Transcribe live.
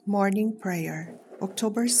Morning Prayer,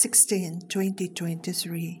 October 16,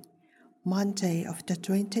 2023, Monday of the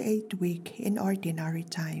 28th week in Ordinary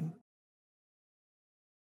Time.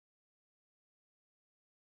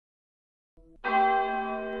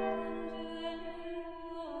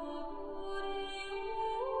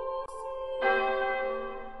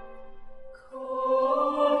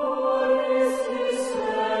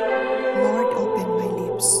 Lord, open my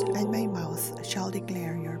lips, and my mouth shall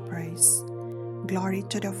declare your praise. Glory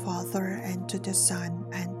to the Father, and to the Son,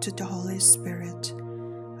 and to the Holy Spirit,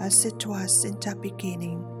 as it was in the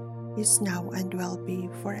beginning, is now, and will be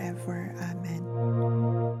forever. Amen.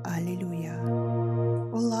 Alleluia.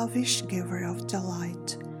 O lavish giver of the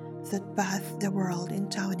light that bathed the world in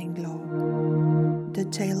dawning glow, the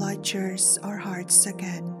daylight cheers our hearts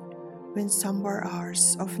again when somber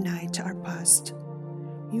hours of night are past.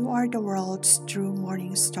 You are the world's true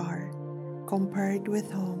morning star, compared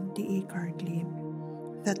with whom the eager gleam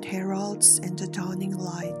that heralds in the dawning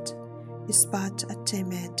light is but a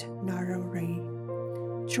timid, narrow ray.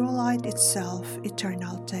 True light itself,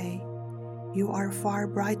 eternal day, you are far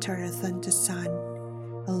brighter than the sun,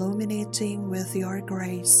 illuminating with your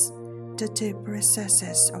grace the deep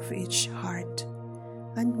recesses of each heart.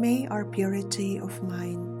 And may our purity of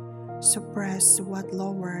mind suppress what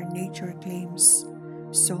lower nature claims,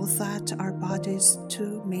 so that our bodies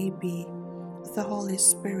too may be the Holy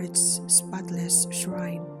Spirit's spotless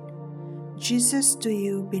shrine. Jesus, to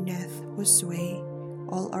you beneath whose way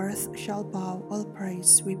all earth shall bow, all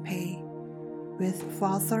praise we pay. With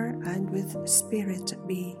Father and with Spirit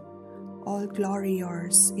be all glory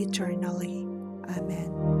yours eternally.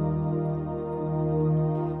 Amen.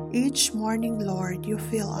 Each morning, Lord, you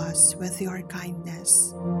fill us with your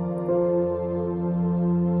kindness.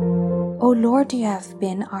 O Lord, you have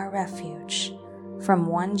been our refuge from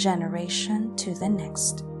one generation to the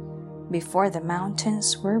next. Before the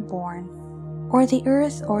mountains were born, or the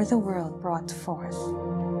earth or the world brought forth,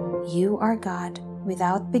 you are God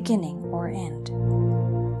without beginning or end.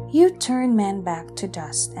 You turn men back to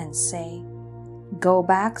dust and say, "Go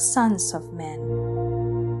back, sons of men."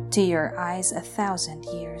 To your eyes 1,000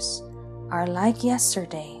 years are like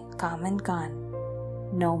yesterday come and gone,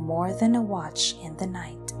 no more than a watch in the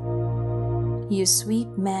night. You sweep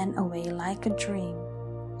men away like a dream,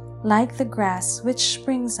 like the grass which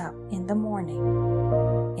springs up in the morning.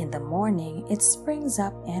 In the morning it springs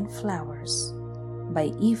up and flowers.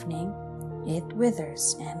 By evening it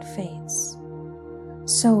withers and fades.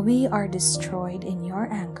 So we are destroyed in your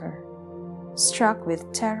anger, struck with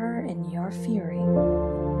terror in your fury.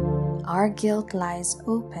 Our guilt lies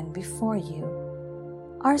open before you,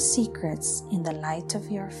 our secrets in the light of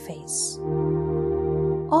your face.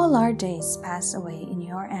 All our days pass away in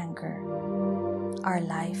your anger. Our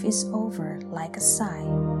life is over like a sigh.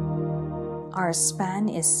 Our span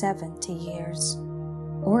is 70 years,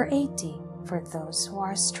 or 80 for those who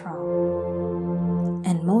are strong.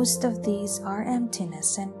 And most of these are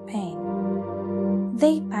emptiness and pain.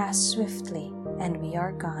 They pass swiftly, and we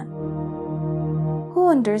are gone. Who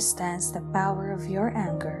understands the power of your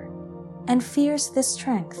anger and fears the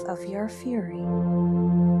strength of your fury?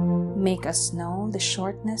 Make us know the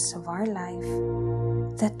shortness of our life,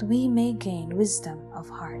 that we may gain wisdom of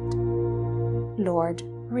heart. Lord,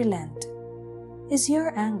 relent. Is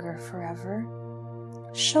your anger forever?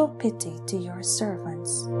 Show pity to your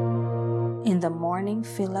servants. In the morning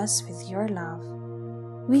fill us with your love.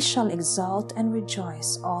 We shall exult and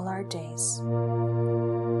rejoice all our days.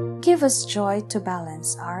 Give us joy to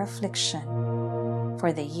balance our affliction,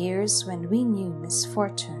 for the years when we knew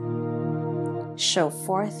misfortune. Show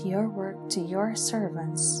forth your work to your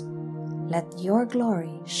servants. Let your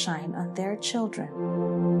glory shine on their children.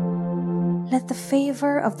 Let the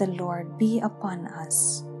favor of the Lord be upon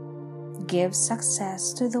us. Give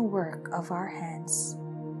success to the work of our hands.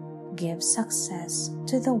 Give success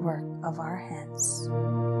to the work of our hands.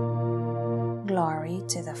 Glory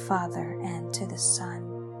to the Father, and to the Son,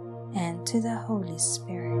 and to the Holy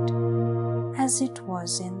Spirit, as it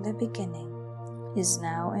was in the beginning, is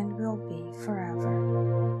now, and will be forever.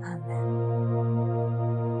 Amen.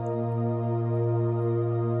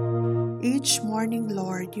 Each morning,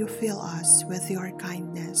 Lord, you fill us with your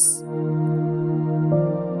kindness.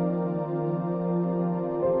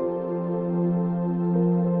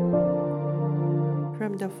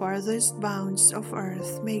 From the farthest bounds of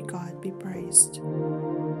earth, may God be praised.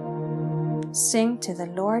 Sing to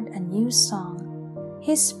the Lord a new song,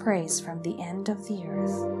 His praise from the end of the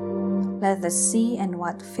earth. Let the sea and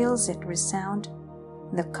what fills it resound,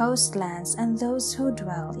 the coastlands and those who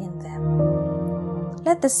dwell in them.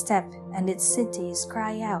 Let the steppe and its cities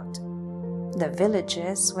cry out, the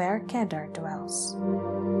villages where Kedar dwells.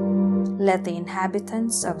 Let the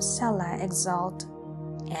inhabitants of Selah exult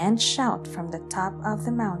and shout from the top of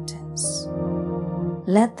the mountains.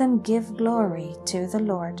 Let them give glory to the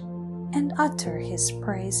Lord and utter his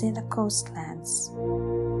praise in the coastlands.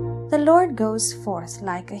 The Lord goes forth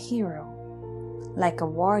like a hero. Like a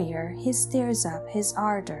warrior, he stirs up his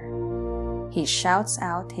ardor. He shouts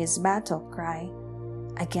out his battle cry.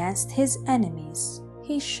 Against his enemies,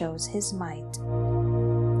 he shows his might.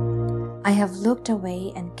 I have looked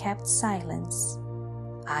away and kept silence.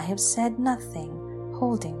 I have said nothing,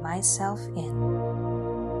 holding myself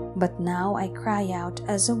in. But now I cry out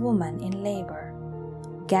as a woman in labor,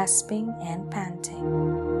 gasping and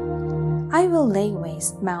panting. I will lay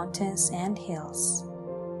waste mountains and hills.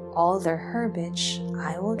 All their herbage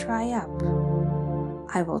I will dry up.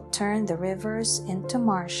 I will turn the rivers into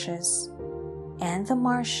marshes, and the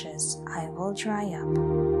marshes I will dry up.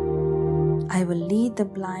 I will lead the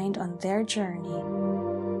blind on their journey.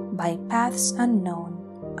 By paths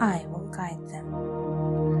unknown I will guide them.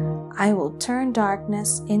 I will turn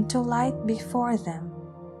darkness into light before them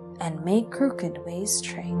and make crooked ways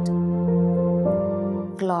straight.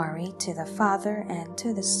 Glory to the Father, and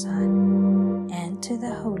to the Son, and to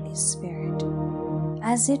the Holy Spirit,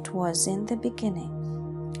 as it was in the beginning,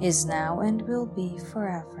 is now, and will be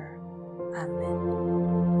forever. Amen.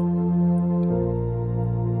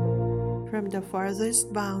 From the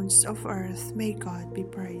farthest bounds of earth, may God be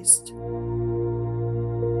praised.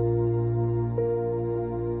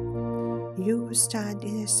 You who stand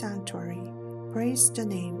in his sanctuary, praise the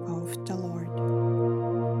name of the Lord.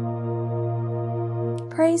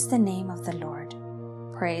 Praise the name of the Lord.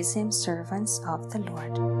 Praise him, servants of the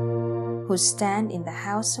Lord, who stand in the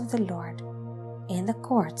house of the Lord, in the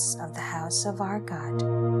courts of the house of our God.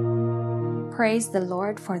 Praise the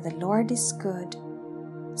Lord, for the Lord is good.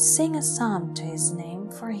 Sing a psalm to his name,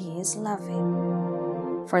 for he is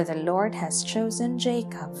loving. For the Lord has chosen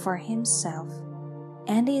Jacob for himself,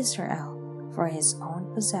 and Israel for his own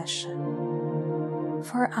possession.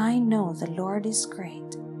 For I know the Lord is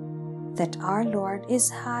great, that our Lord is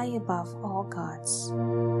high above all gods.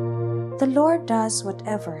 The Lord does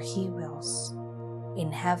whatever he wills, in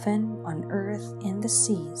heaven, on earth, in the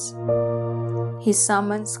seas. He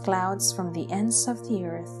summons clouds from the ends of the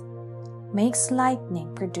earth, makes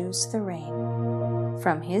lightning produce the rain.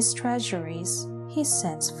 From his treasuries he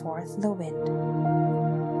sends forth the wind.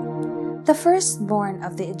 The firstborn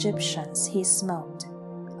of the Egyptians he smote,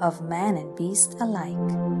 of man and beast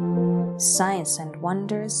alike. Signs and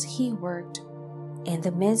wonders he worked in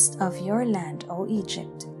the midst of your land, O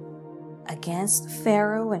Egypt, against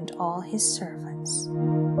Pharaoh and all his servants.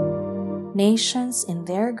 Nations in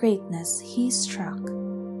their greatness he struck,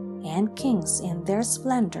 and kings in their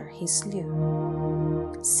splendor he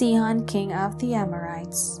slew. Sihon king of the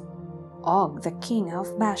Amorites, Og the king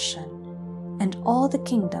of Bashan, and all the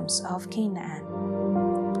kingdoms of Canaan.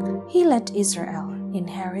 He let Israel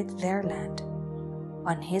inherit their land.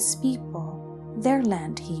 On his people their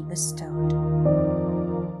land he bestowed.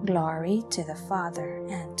 Glory to the Father,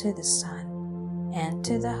 and to the Son, and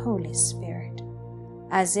to the Holy Spirit,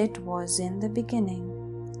 as it was in the beginning,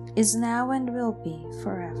 is now, and will be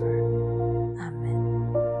forever. Amen.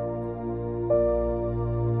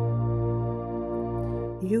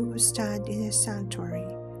 You who stand in his sanctuary,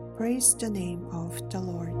 praise the name of the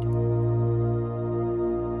Lord.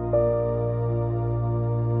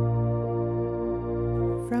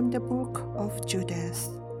 From the book of Judith.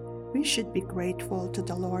 We should be grateful to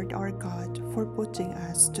the Lord our God for putting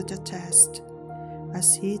us to the test,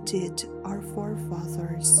 as he did our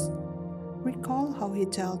forefathers. Recall how he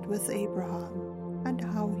dealt with Abraham, and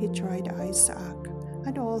how he tried Isaac,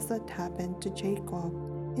 and all that happened to Jacob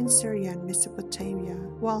in Syrian Mesopotamia,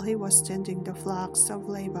 while he was tending the flocks of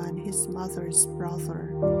Laban, his mother's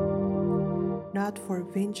brother. Not for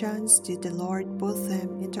vengeance did the Lord put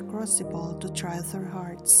them in the crucible to try their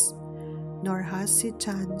hearts, nor has he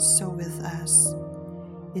done so with us.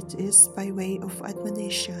 It is by way of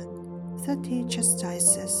admonition that he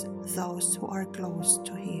chastises those who are close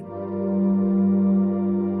to him.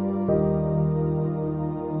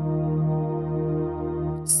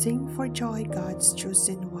 Sing for joy, God's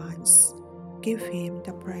chosen ones. Give him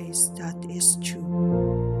the praise that is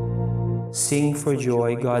due. Sing for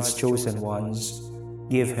joy, God's chosen ones.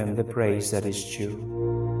 Give him the praise that is due.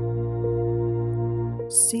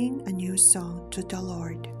 Sing a new song to the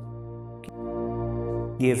Lord.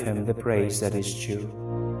 Give him the praise that is due.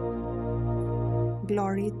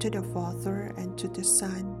 Glory to the Father, and to the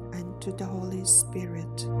Son, and to the Holy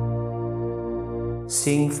Spirit.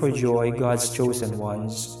 Sing for joy, God's chosen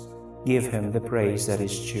ones. Give him the praise that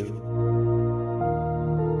is due.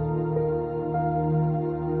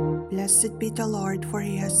 Blessed be the Lord, for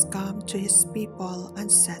he has come to his people and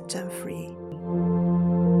set them free.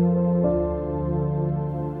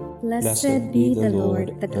 Blessed be the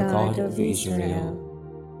Lord, the God of Israel.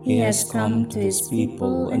 He has come to his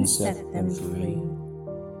people and set them free.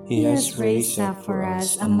 He has raised up for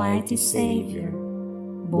us a mighty Savior,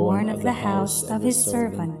 born of the house of his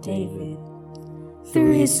servant David.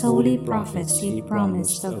 Through his holy prophets he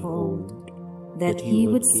promised of old that he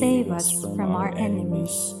would save us from our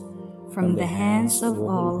enemies, from the hands of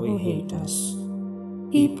all who hate us.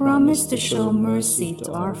 He promised to show mercy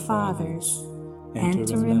to our fathers and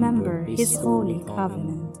to remember his holy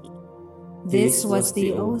covenant. This was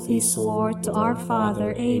the oath he swore to our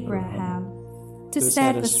father Abraham, to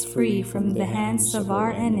set us free from the hands of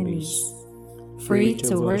our enemies, free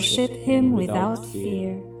to worship him without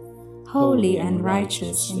fear, holy and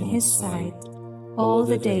righteous in his sight all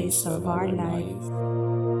the days of our life.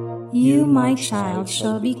 You, my child,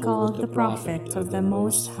 shall be called the prophet of the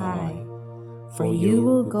Most High, for you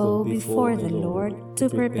will go before the Lord to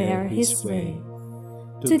prepare his way,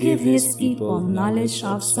 to give his people knowledge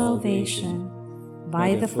of salvation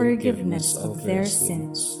by the forgiveness of their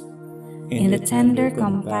sins. In the tender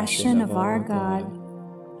compassion of our God,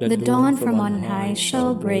 the dawn from on high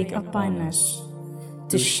shall break upon us,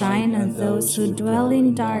 to shine on those who dwell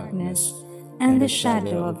in darkness and the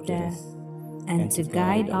shadow of death, and to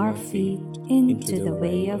guide our feet into the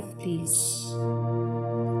way of peace.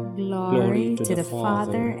 Glory to the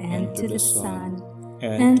Father, and to the Son,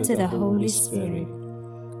 and to the Holy Spirit,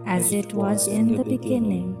 as it was in the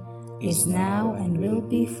beginning, is now, and will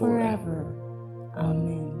be forever.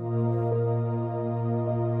 Amen.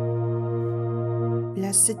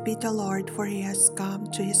 Blessed be the Lord, for he has come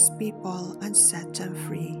to his people and set them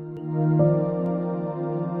free.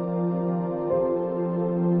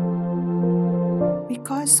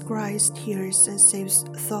 Because Christ hears and saves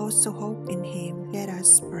those who hope in him, let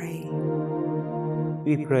us pray.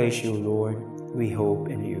 We praise you, Lord. We hope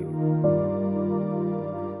in you.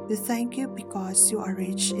 We thank you because you are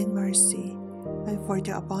rich in mercy, and for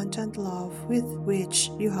the abundant love with which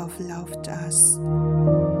you have loved us.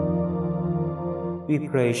 We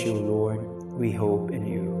praise you, Lord. We hope in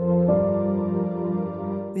you.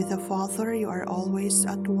 With the Father, you are always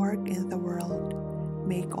at work in the world.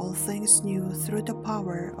 Make all things new through the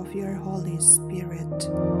power of your Holy Spirit.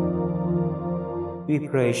 We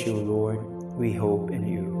praise you, Lord. We hope in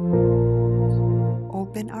you.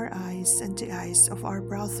 Open our eyes and the eyes of our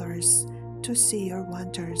brothers to see your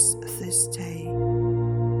wonders this day.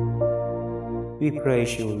 We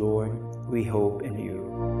praise you, Lord. We hope in you.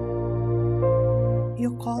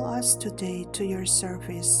 You call us today to your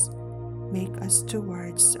service. Make us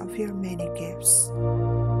stewards of your many gifts.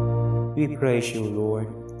 We praise you, Lord.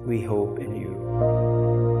 We hope in you.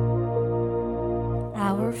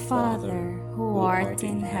 Our Father, who art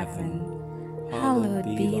in heaven, hallowed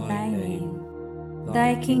be thy name.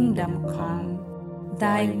 Thy kingdom come,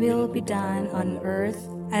 thy will be done on earth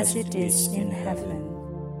as it is in heaven.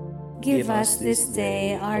 Give us this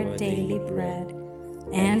day our daily bread,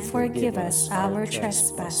 and forgive us our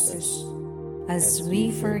trespasses, as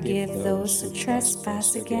we forgive those who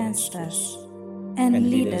trespass against us.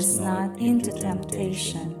 And lead us not into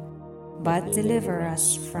temptation, but deliver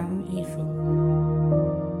us from evil.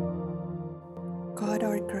 God,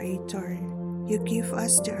 our Creator, you give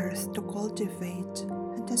us the earth to cultivate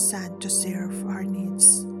and the sun to serve our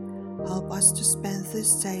needs. Help us to spend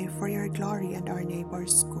this day for your glory and our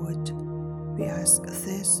neighbor's good. We ask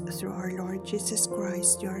this through our Lord Jesus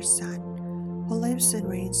Christ, your Son, who lives and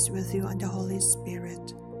reigns with you and the Holy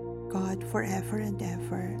Spirit, God, forever and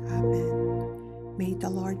ever. Amen. May the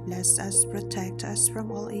Lord bless us, protect us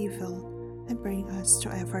from all evil, and bring us to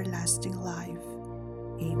everlasting life.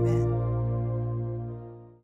 Amen.